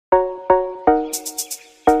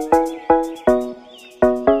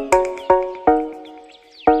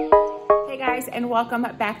and welcome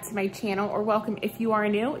back to my channel, or welcome if you are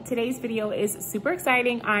new. Today's video is super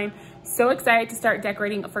exciting. I'm so excited to start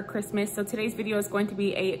decorating for Christmas. So today's video is going to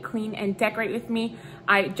be a clean and decorate with me.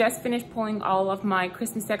 I just finished pulling all of my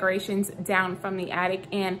Christmas decorations down from the attic,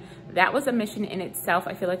 and that was a mission in itself.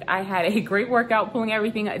 I feel like I had a great workout pulling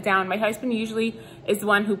everything down. My husband usually is the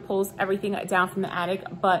one who pulls everything down from the attic,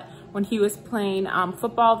 but when he was playing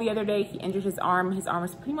football the other day, he injured his arm. His arm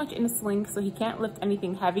is pretty much in a sling, so he can't lift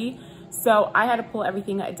anything heavy. So I had to pull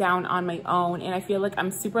everything down on my own, and I feel like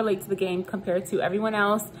I'm super late to the game compared to everyone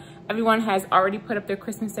else. Everyone has already put up their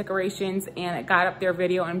Christmas decorations and got up their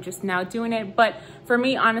video. I'm just now doing it. But for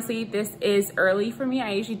me, honestly, this is early for me.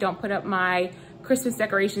 I usually don't put up my Christmas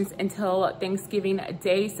decorations until Thanksgiving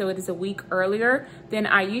Day, so it is a week earlier than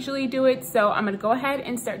I usually do it. So I'm gonna go ahead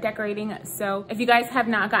and start decorating. So if you guys have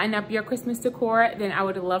not gotten up your Christmas decor, then I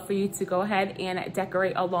would love for you to go ahead and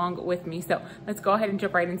decorate along with me. So let's go ahead and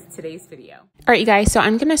jump right into today's video. All right, you guys, so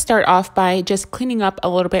I'm gonna start off by just cleaning up a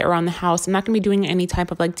little bit around the house. I'm not gonna be doing any type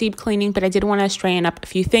of like deep cleaning, but I did want to straighten up a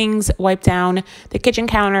few things, wipe down the kitchen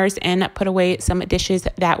counters, and put away some dishes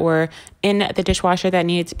that were in the dishwasher that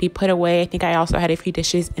needed to be put away. I think I also had a few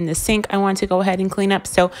dishes in the sink I wanted to go ahead and clean up.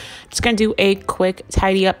 So I'm just gonna do a quick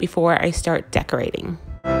tidy up before I start decorating.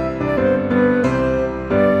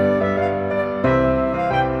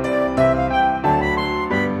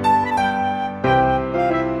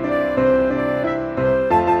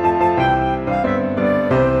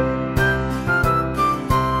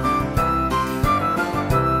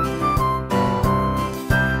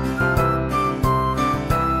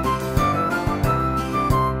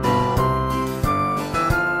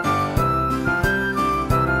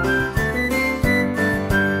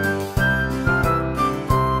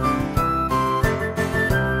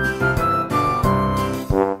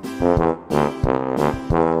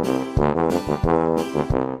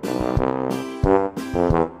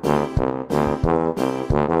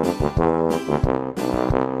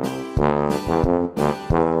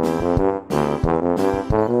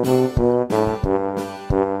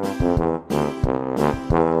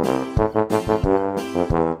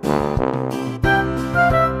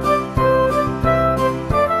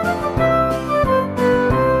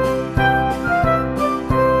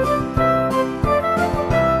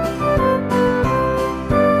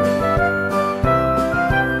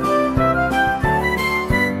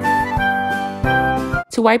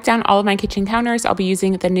 To wipe down all of my kitchen counters, I'll be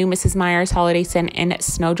using the new Mrs. Meyer's Holiday Scent in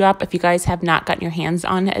Snowdrop. If you guys have not gotten your hands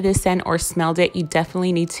on this scent or smelled it, you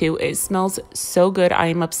definitely need to. It smells so good. I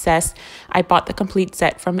am obsessed. I bought the complete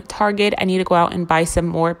set from Target. I need to go out and buy some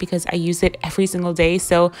more because I use it every single day.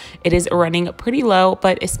 So it is running pretty low,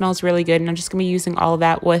 but it smells really good. And I'm just going to be using all of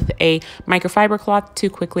that with a microfiber cloth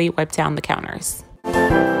to quickly wipe down the counters.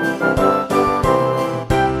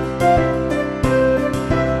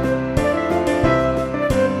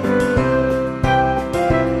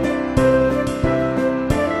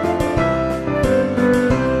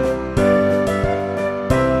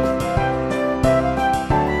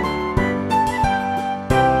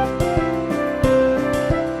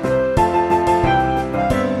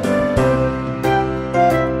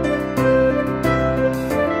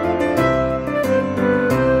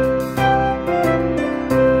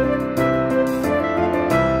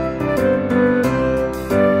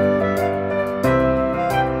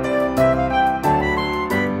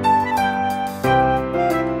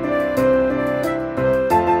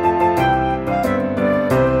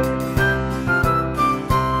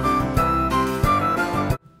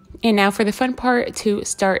 And now for the fun part, to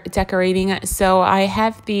start decorating. So I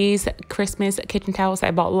have these Christmas kitchen towels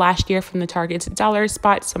I bought last year from the Target's dollar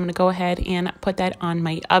spot. So I'm going to go ahead and put that on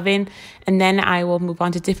my oven. And then I will move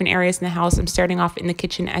on to different areas in the house. I'm starting off in the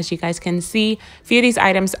kitchen, as you guys can see. A few of these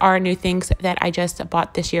items are new things that I just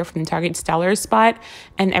bought this year from the Target's dollar spot.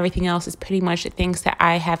 And everything else is pretty much things that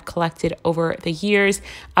I have collected over the years.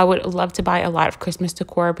 I would love to buy a lot of Christmas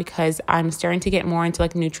decor because I'm starting to get more into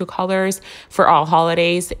like neutral colors for all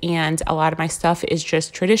holidays. And a lot of my stuff is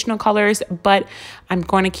just traditional colors, but I'm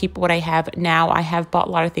going to keep what I have now. I have bought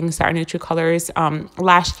a lot of things that are neutral colors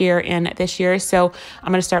last year and this year, so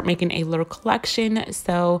I'm going to start making a little collection.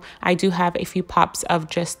 So I do have a few pops of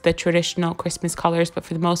just the traditional Christmas colors, but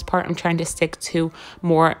for the most part, I'm trying to stick to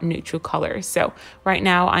more neutral colors. So right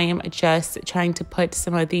now I am just trying to put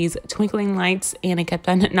some of these twinkling lights, and I kept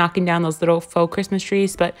on knocking down those little faux Christmas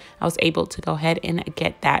trees, but I was able to go ahead and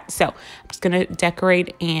get that. So I'm just going to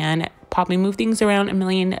decorate and probably move things around a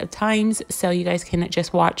million times so you guys can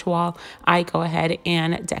just watch while I go ahead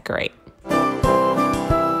and decorate.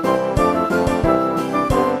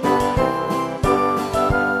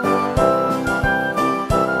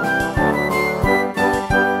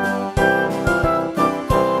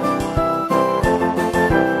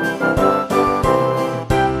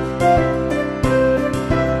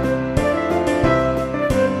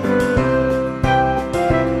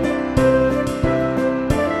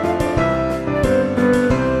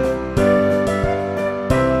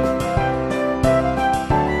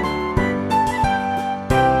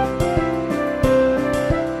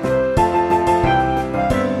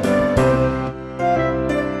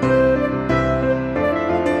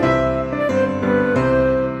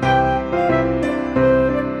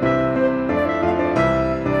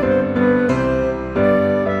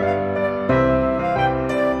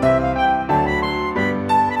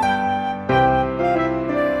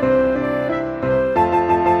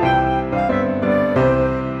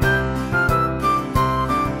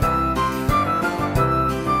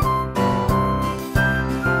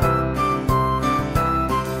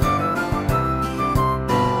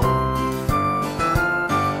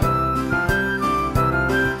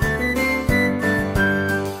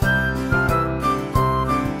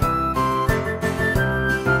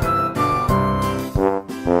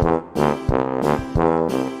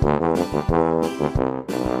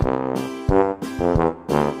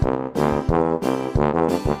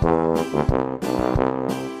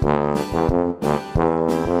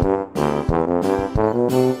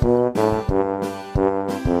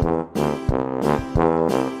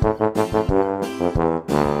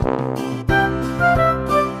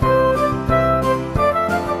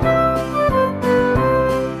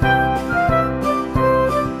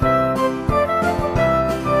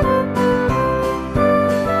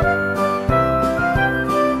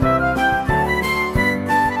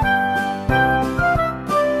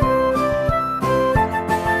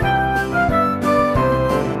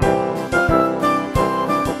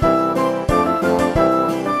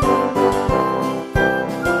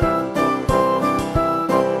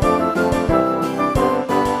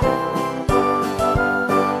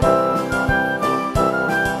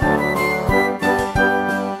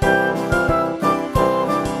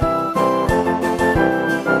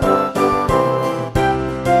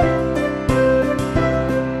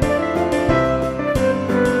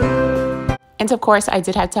 And of course, I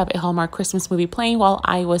did have to have a Hallmark Christmas movie playing while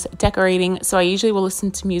I was decorating. So I usually will listen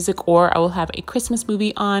to music or I will have a Christmas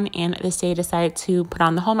movie on. And this day I decided to put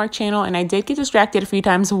on the Hallmark channel. And I did get distracted a few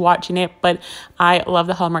times watching it, but I love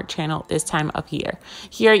the Hallmark channel this time of year.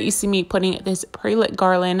 Here you see me putting this pre-lit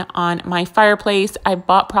garland on my fireplace. I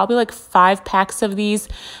bought probably like 5 packs of these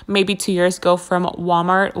maybe 2 years ago from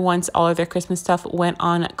Walmart once all of their Christmas stuff went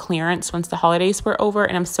on clearance once the holidays were over.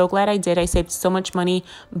 And I'm so glad I did. I saved so much money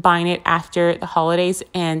buying it after the holidays,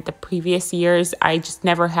 and the previous years I just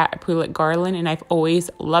never had a pre-lit garland and I've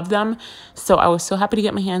always loved them. So I was so happy to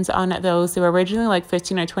get my hands on those. They were originally like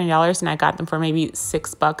 $15 or $20 and I got them for maybe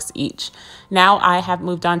 $6 each. Now I have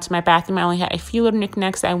moved on to my bathroom. I only had a few little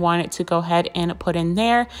knickknacks I wanted to go ahead and put in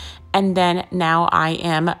there. And then now I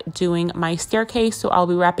am doing my staircase. So I'll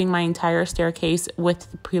be wrapping my entire staircase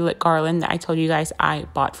with the pre-lit garland that I told you guys I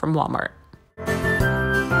bought from Walmart.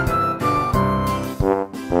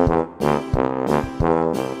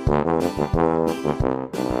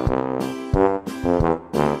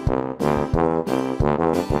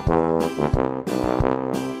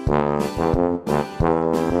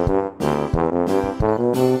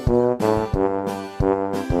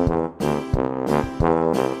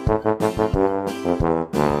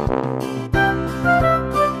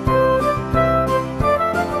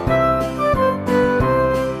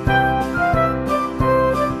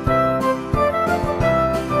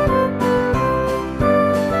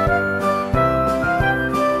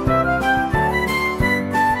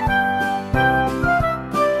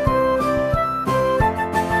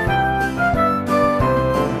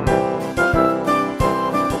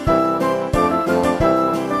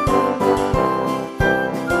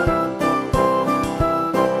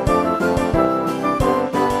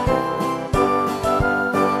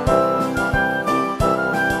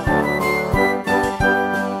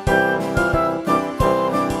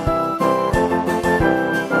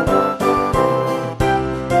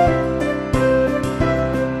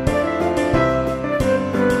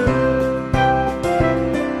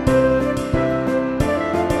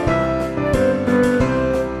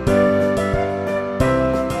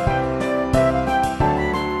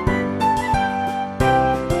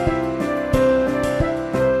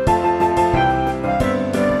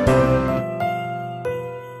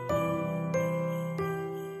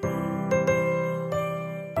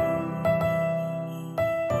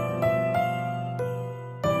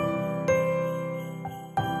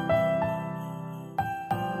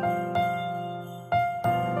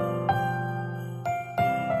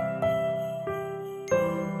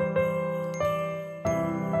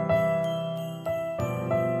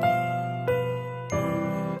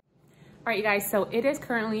 All right, you guys, so it is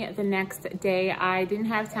currently the next day. I didn't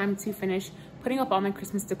have time to finish putting up all my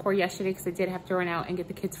Christmas decor yesterday because I did have to run out and get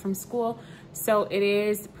the kids from school. So it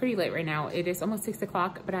is pretty late right now. It is almost 6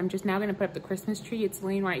 o'clock, but I'm just now gonna put up the Christmas tree. It's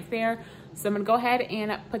laying right there. So I'm gonna go ahead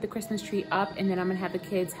and put the Christmas tree up, and then I'm gonna have the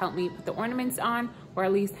kids help me put the ornaments on, or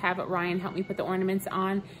at least have Ryan help me put the ornaments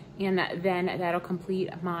on. And then that'll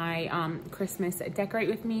complete my Christmas decorate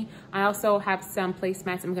with me. I also have some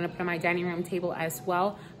placemats I'm gonna put on my dining room table as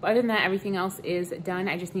well. But other than that, everything else is done.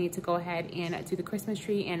 I just needed to go ahead and do the Christmas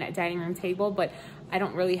tree and dining room table, but I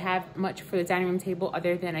don't really have much for the dining room table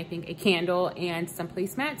other than I think a candle and some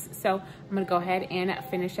placemats. So I'm gonna go ahead and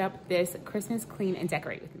finish up this Christmas clean and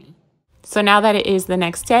decorate with me. So now that it is the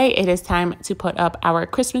next day, it is time to put up our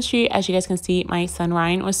Christmas tree. As you guys can see, my son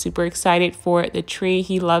Ryan was super excited for the tree.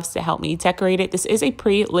 He loves to help me decorate it. This is a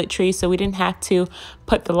pre-lit tree, so we didn't have to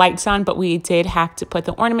put the lights on, but we did have to put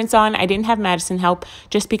the ornaments on. I didn't have Madison help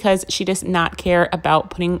just because she does not care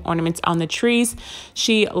about putting ornaments on the trees.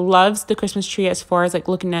 She loves the Christmas tree as far as like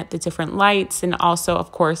looking at the different lights and also,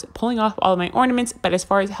 of course, pulling off all of my ornaments. But as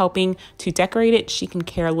far as helping to decorate it, she can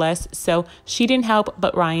care less. So she didn't help,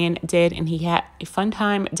 but Ryan did, and he had a fun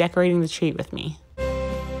time decorating the tree with me.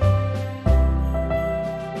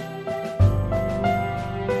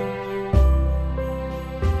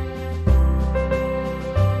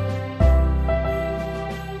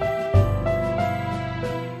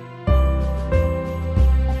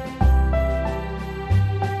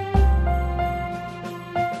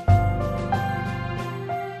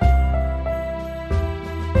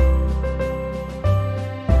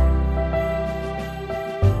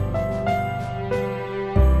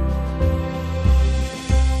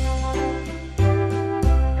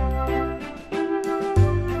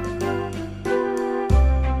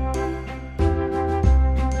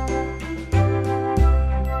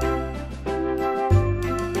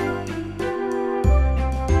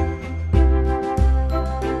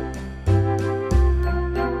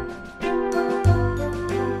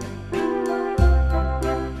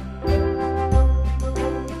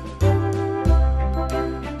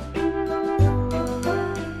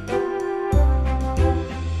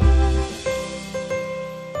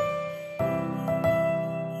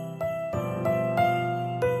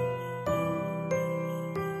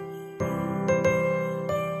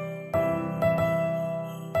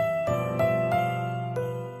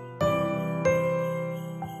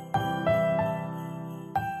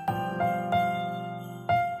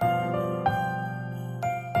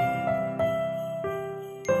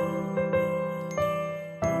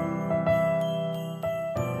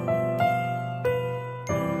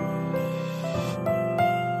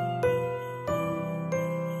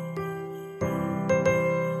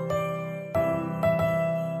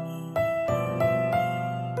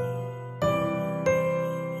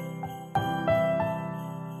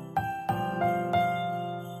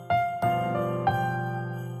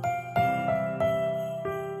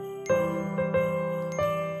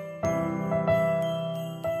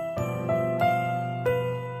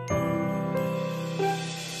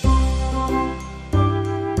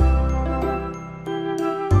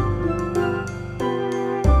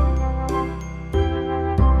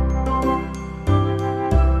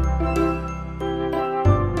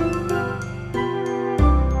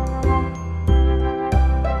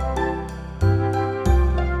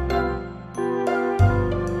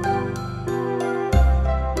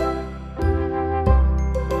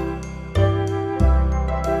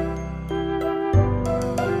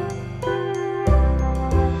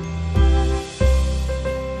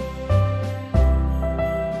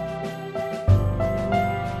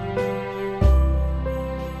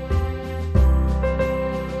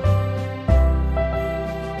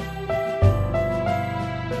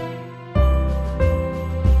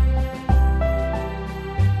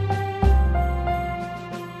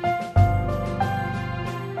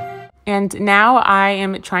 And now I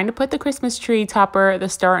am trying to put the Christmas tree topper, the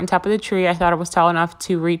star on top of the tree. I thought it was tall enough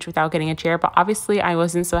to reach without getting a chair, but obviously I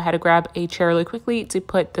wasn't, so I had to grab a chair really quickly to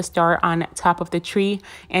put the star on top of the tree.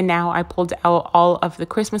 And now I pulled out all of the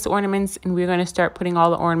Christmas ornaments, and we're going to start putting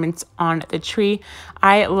all the ornaments on the tree.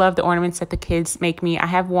 I love the ornaments that the kids make me. I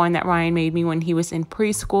have one that Ryan made me when he was in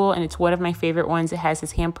preschool, and it's one of my favorite ones. It has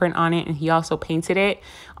his handprint on it, and he also painted it.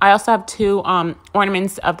 I also have two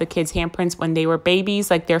ornaments of the kids' handprints when they were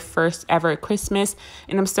babies, like their first ever Christmas.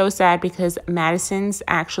 And I'm so sad because Madison's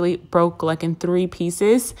actually broke like in 3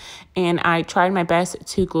 pieces. And I tried my best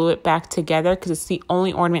to glue it back together because it's the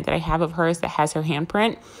only ornament that I have of hers that has her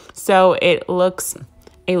handprint. So it looks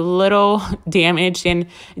a little damaged and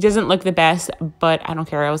it doesn't look the best, but I don't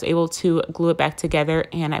care. I was able to glue it back together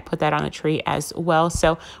and I put that on the tree as well.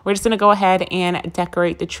 So we're just going to go ahead and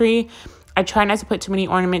decorate the tree. I try not to put too many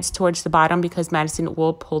ornaments towards the bottom because Madison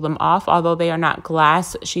will pull them off. Although they are not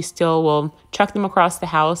glass, she still will chuck them across the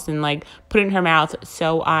house and like put it in her mouth.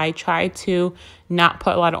 So I try to not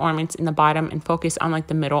put a lot of ornaments in the bottom and focus on like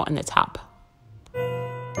the middle and the top.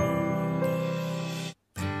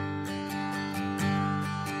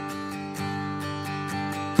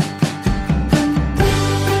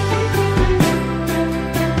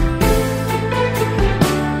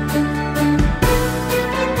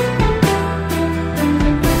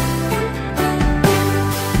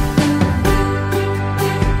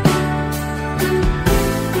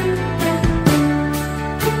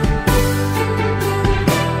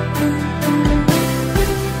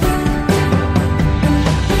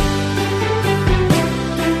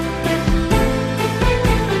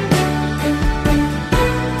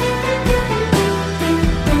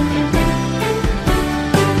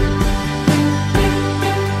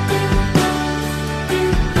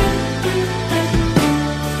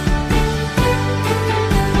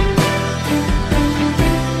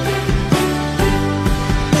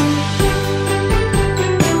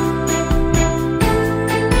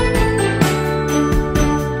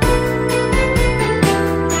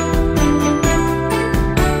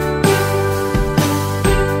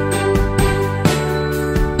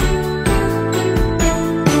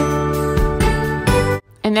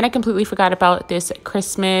 And then I completely forgot about this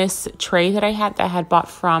Christmas tray that I had bought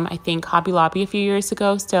from, I think, Hobby Lobby a few years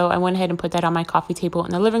ago. So I went ahead and put that on my coffee table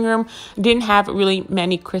in the living room. I didn't have really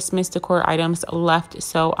many Christmas decor items left,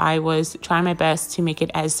 so I was trying my best to make it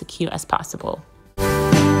as cute as possible.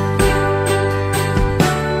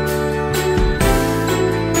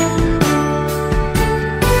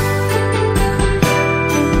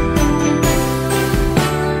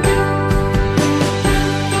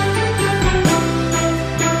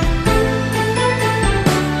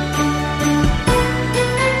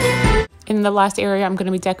 And the last area I'm going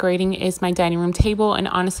to be decorating is my dining room table. And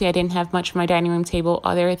honestly, I didn't have much for my dining room table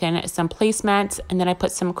other than some placemats. And then I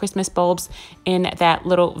put some Christmas bulbs in that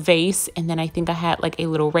little vase. And then I think I had like a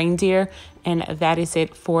little reindeer. And that is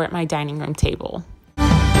it for my dining room table.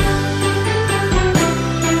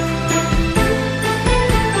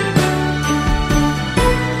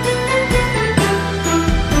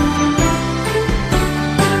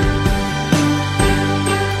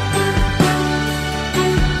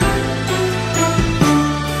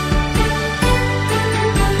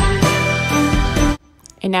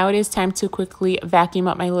 And now it is time to quickly vacuum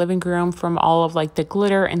up my living room from all of like the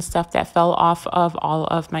glitter and stuff that fell off of all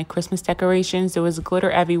of my Christmas decorations. There was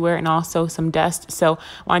glitter everywhere and also some dust. So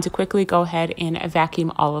I wanted to quickly go ahead and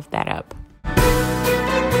vacuum all of that up.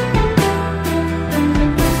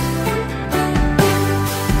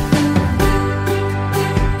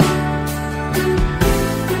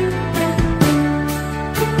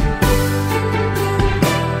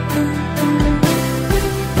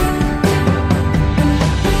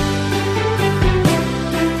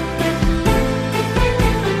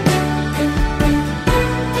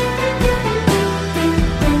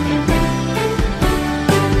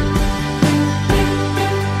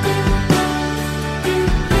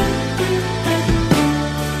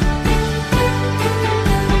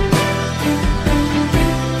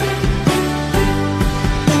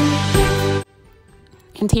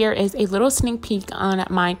 And here is a little sneak peek on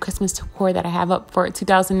my Christmas decor that I have up for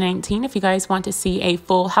 2019. If you guys want to see a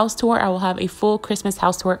full house tour, I will have a full Christmas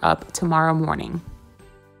house tour up tomorrow morning.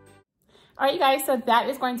 All right, you guys, so that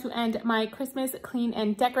is going to end my Christmas clean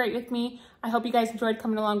and decorate with me. I hope you guys enjoyed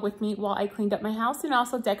coming along with me while I cleaned up my house and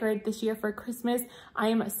also decorated this year for Christmas. I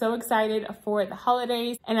am so excited for the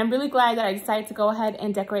holidays, and I'm really glad that I decided to go ahead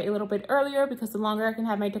and decorate a little bit earlier, because the longer I can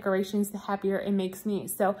have my decorations, the happier it makes me.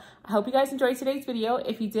 So I hope you guys enjoyed today's video.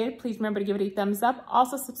 If you did, please remember to give it a thumbs up.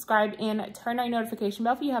 Also subscribe and turn on your notification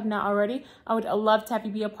bell if you have not already. I would love to have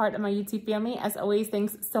you be a part of my YouTube family. As always,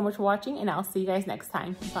 thanks so much for watching, and I'll see you guys next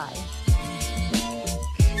time. Bye.